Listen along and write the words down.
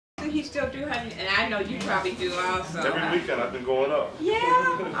he still do hunting? And I know you probably do also. Every weekend I've been going up. Yeah?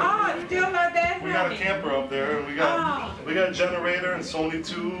 Oh, still not that We got a camper up there, and we got a generator and Sony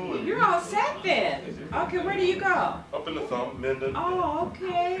 2. And you're all set then. Okay, where do you go? Up in the Thumb, Minden. Oh,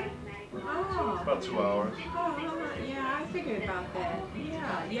 okay. Oh. About 2 hours. Oh, yeah, I figured about that.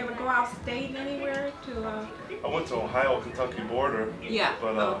 Yeah. You ever go out state anywhere to? I went to Ohio, Kentucky border. Yeah.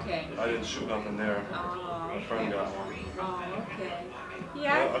 But okay. I didn't shoot nothing there. Oh, My friend got one. Oh, okay.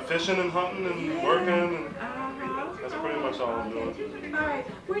 Yeah. Fishing and hunting and working. And that's pretty much all I'm doing. All right.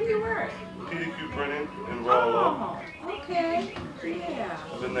 Where do you work? PDQ printing in Rollo. Oh, okay. Yeah.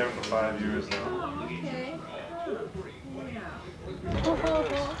 I've been there for 5 years now. Oh,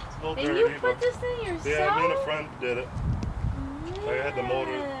 okay. And you put this in yourself? Yeah, me and a friend did it. I had the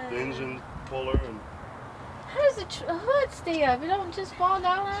motor, the engine puller, and how does the hood stay up? It don't just fall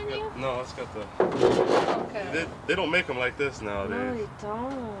down on you? No, it's got the. Okay. They don't make them like this nowadays. No, they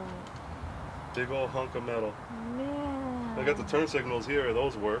don't. Big old hunk of metal. Man. I got the turn signals here.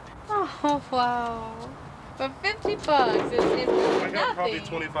 Those work. Oh wow. For $50, it's I got nothing. probably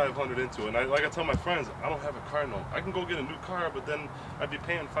 2,500 into it. And like I tell my friends, I don't have a car note. I can go get a new car, but then I'd be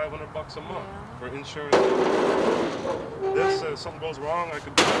paying $500 a month for insurance. This, if something goes wrong, I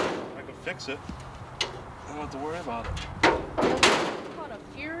can fix it. I don't have to worry about it. It's called a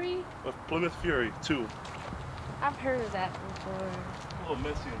Fury? A Plymouth Fury 2. I've heard of that before. A little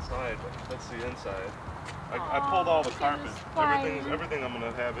messy inside, but that's the inside. I pulled all the carpet. Everything I'm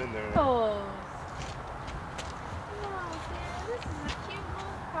gonna have in there. Oh. This is a cute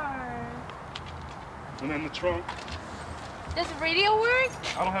little car. And then the trunk. Does the radio work?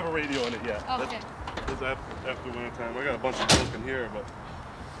 I don't have a radio in it yet. Okay. That's after winter time. I got a bunch of junk in here, but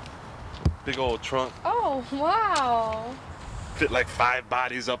big old trunk. Oh, wow. Fit like 5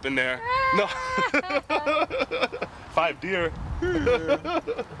 bodies up in there. No. 5 deer. Wow.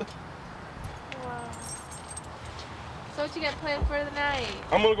 So what you got planned for the night?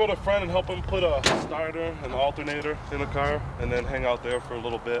 I'm gonna go to a friend and help him put a starter and alternator in the car, and then hang out there for a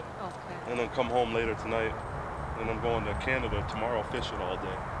little bit. Okay. And then come home later tonight. And I'm going to Canada tomorrow fishing all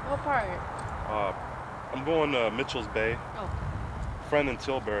day. What part? I'm going to Mitchell's Bay. Oh. Friend in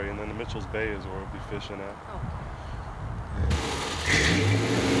Tilbury, and then the Mitchell's Bay is where we'll be fishing at. Oh.